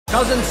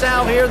Cousin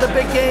Sal here, the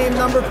big game,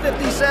 number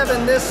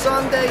 57 this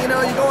Sunday. You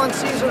know, you go on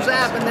Caesar's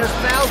app and there's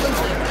thousands,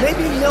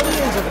 maybe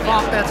millions of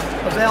prop bets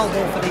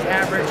available for the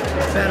average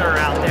bettor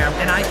out there.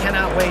 And I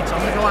cannot wait, so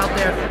I'm gonna go out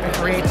there and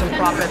create some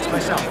prop bets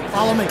myself.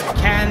 Follow me.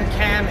 Can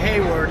Cam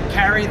Hayward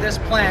carry this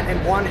plant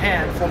in one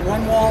hand from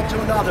one wall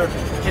to another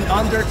in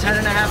under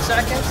 10.5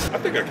 seconds? I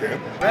think I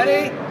can.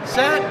 Ready,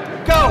 set,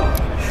 go!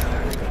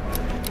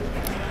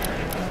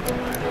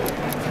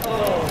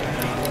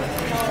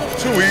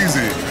 Too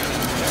easy.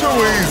 Too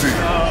easy.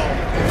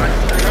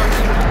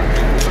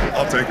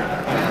 I'll take it.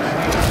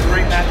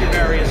 Great Matthew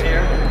Berry is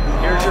here.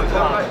 Here's your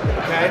prop.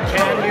 Okay.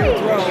 Can you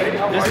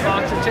throw this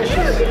box of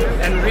tissues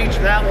and reach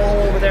that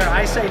wall over there?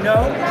 I say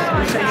no.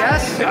 You say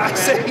yes? I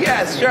say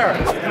yes, sure.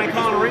 Can I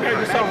call on a ringer? I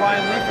just saw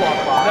Ryan Leaf walk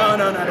by.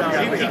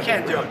 No. He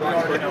can't do it. We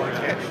already know he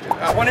can't.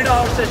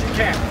 $20 says you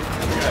can.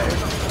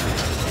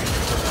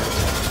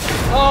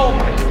 Oh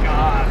my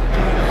God.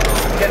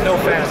 Get no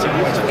fantasy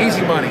points.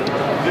 Easy money.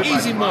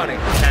 Easy money.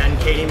 And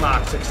Katie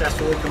Mock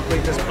successfully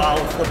complete this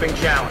bottle flipping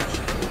challenge.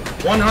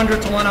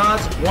 100 to 1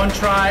 odds, one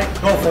try.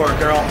 Go for it,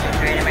 girl.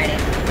 I'm ready.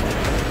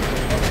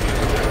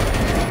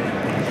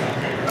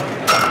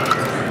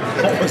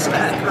 What was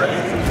that?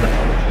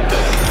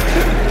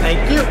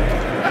 Thank you.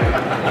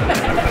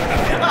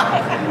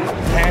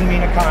 Can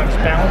Mina Kimes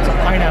balance a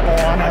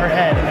pineapple on her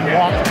head and then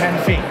walk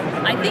 10 feet?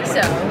 I think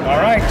so. All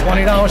right,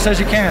 $20 says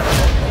you can.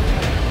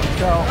 Let's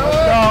go.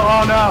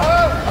 Oh no.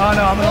 Oh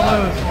no, I'm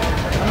gonna lose.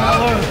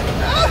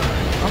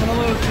 I'm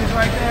gonna lose. She's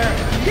right there.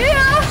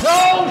 Yeah! No!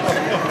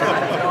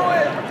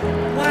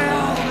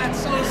 Wow, that's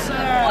so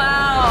sad.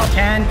 Wow.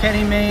 Can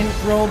Kenny Mayne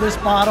throw this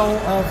bottle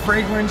of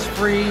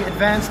fragrance-free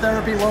advanced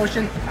therapy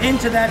lotion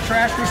into that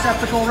trash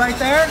receptacle right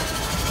there? I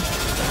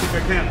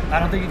think I can. I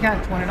don't think you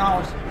can.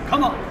 $20.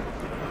 Come on.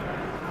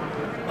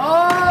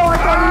 Oh, I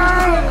thought you were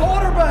doing a I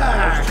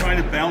quarterback. was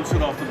trying to bounce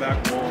it off the back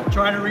wall.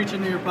 Try to reach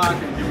into your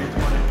pocket and give me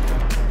 20.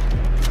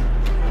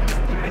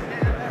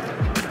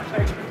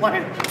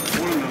 Explain.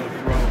 What another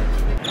throw.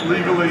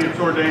 Legally, it's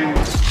ordained.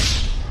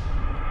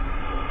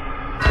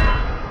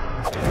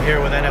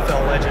 Here with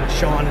NFL legend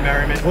Sean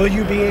Merriman. Will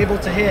you be able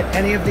to hit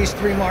any of these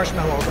 3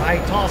 marshmallows I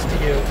tossed to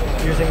you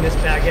using this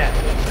baguette?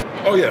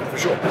 Oh yeah, for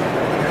sure.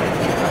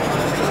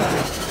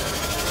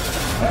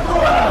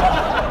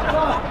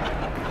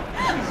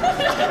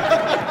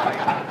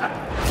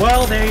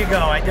 Well, there you go.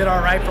 I did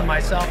all right for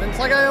myself. And it's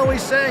like I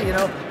always say, you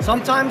know,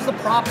 sometimes the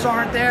props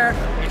aren't there.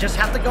 You just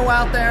have to go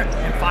out there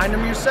and find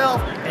them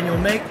yourself, and you'll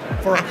make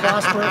for a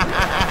prosperous...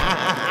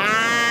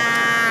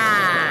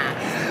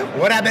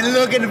 What I've been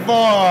looking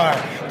for.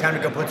 Time to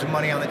go put some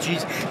money on the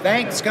cheese.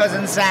 Thanks,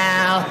 Cousin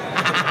Sal.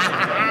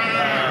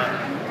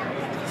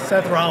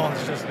 Seth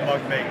Rollins just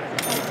mugged me.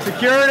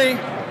 Security.